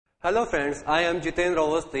Hello friends, I am Jitendra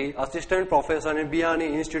Avasthi, Assistant Professor in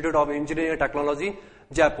B.I.I.E.T Institute of Engineering and Technology,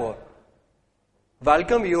 Jaipur.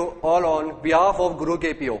 Welcome you all on behalf of Guru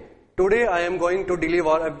KPO. Today I am going to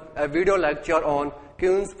deliver a video lecture on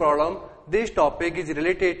Kuhn's problem. This topic is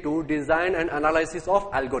related to design and analysis of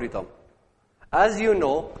algorithm. As you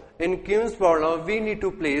know, in Kuhn's problem we need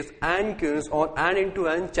to place n Kuhns on n into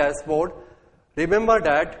n chessboard. Remember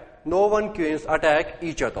that no one Kuhns attack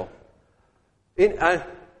each other.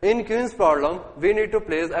 In Kuhn's problem, we need to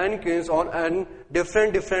place n Kuhns on n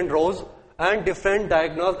different rows and different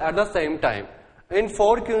diagonals at the same time. In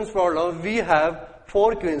 4 Kuhn's problem, we have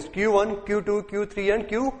 4 Kuhns, Q1, Q2, Q3 and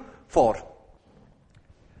Q4.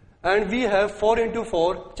 And we have 4 into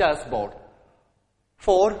 4 chessboard.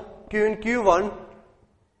 For Q1,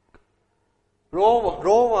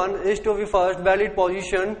 row 1 is to be first valid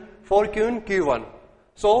position for Q1.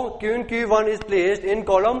 So Q1 is placed in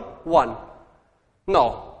column 1.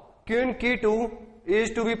 Now, Q2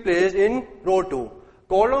 is to be placed in row 2.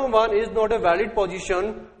 Column 1 is not a valid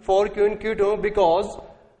position for Q2 because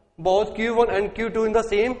both Q1 and Q2 in the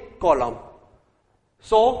same column.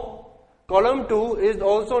 So, column 2 is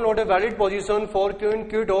also not a valid position for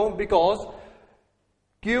Q2 because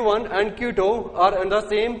Q1 and Q2 are in the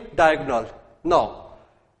same diagonal. Now,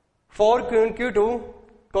 for Q2,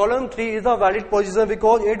 column 3 is a valid position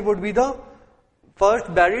because it would be the first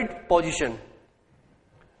valid position.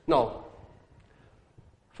 Now,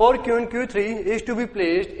 for Q3 is to be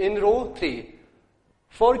placed in row 3.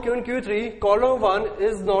 For Q3, column 1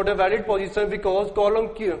 is not a valid position because column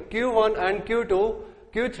Q1 and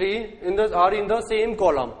Q3 are in the same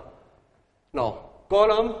column. Now,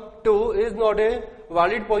 column 2 is not a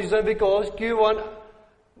valid position because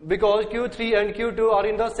Q3 and Q2 are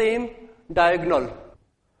in the same diagonal.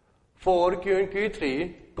 For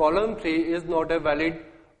Q3, column 3 is not a valid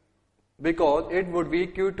because it would be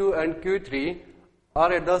Q2 and Q3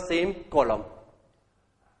 are at the same column.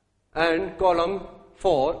 And column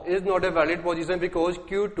 4 is not a valid position because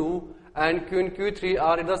Q2 and Q3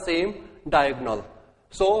 are in the same diagonal.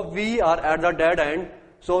 So we are at the dead end,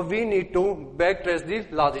 so we need to backtrace the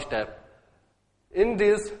last step. In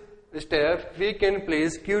this step, we can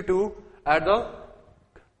place Q2 at the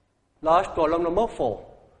last column number 4.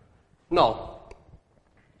 Now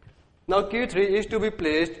Q3 is to be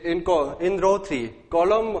placed in row 3.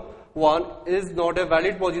 Column 1 is not a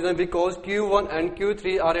valid position because Q1 and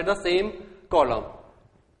Q3 are at the same column.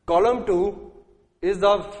 Column 2 is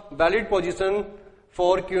the valid position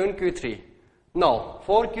for Q and Q3. Now,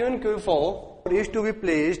 for Q and Q4 is to be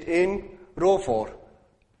placed in row 4.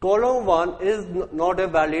 Column 1 is not a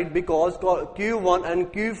valid because Q1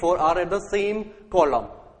 and Q4 are at the same column.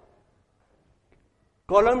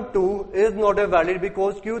 Column 2 is not a valid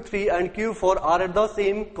because Q3 and Q4 are at the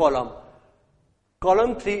same column.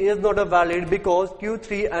 Column 3 is not a valid because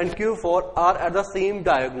Q3 and Q4 are at the same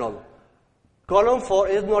diagonal. Column 4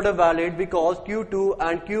 is not a valid because Q2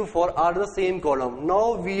 and Q4 are the same column.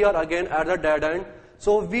 Now we are again at the dead end,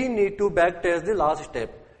 so we need to backtest the last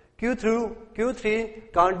step.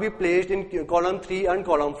 Q3 can't be placed in column 3 and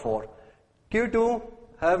column 4. Q2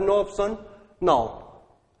 have no option. Now,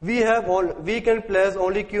 we can place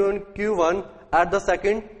only Q and Q1 at the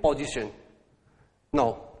second position.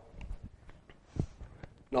 Now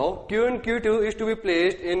Q and Q2 is to be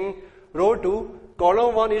placed in row 2.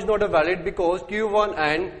 Column 1 is not a valid because Q1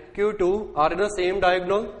 and Q2 are in the same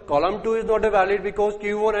diagonal. Column 2 is not a valid because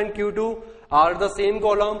Q1 and Q2 are the same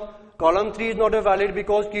column. Column 3 is not a valid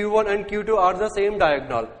because Q1 and Q2 are the same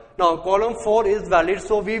diagonal. Now column 4 is valid,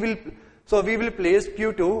 so we will place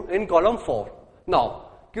Q2 in column 4. Now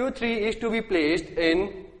Q3 is to be placed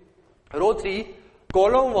in row 3.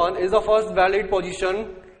 Column 1 is the first valid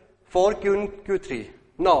position for Q3.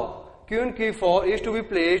 Now, Q and Q4 is to be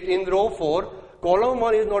placed in row 4. Column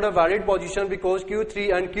 1 is not a valid position because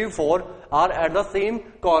Q3 and Q4 are at the same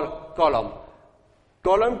column.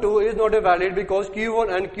 Column 2 is not a valid because Q1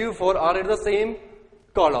 and Q4 are at the same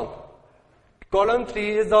column. Column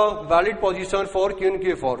 3 is the valid position for Q and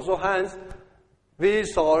Q4. So hence, we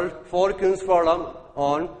solved 4 Kuhn's problem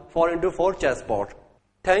on 4 into 4 chessboard.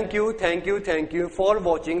 Thank you for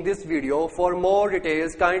watching this video. For more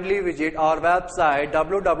details, kindly visit our website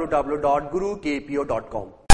www.gurukpo.com.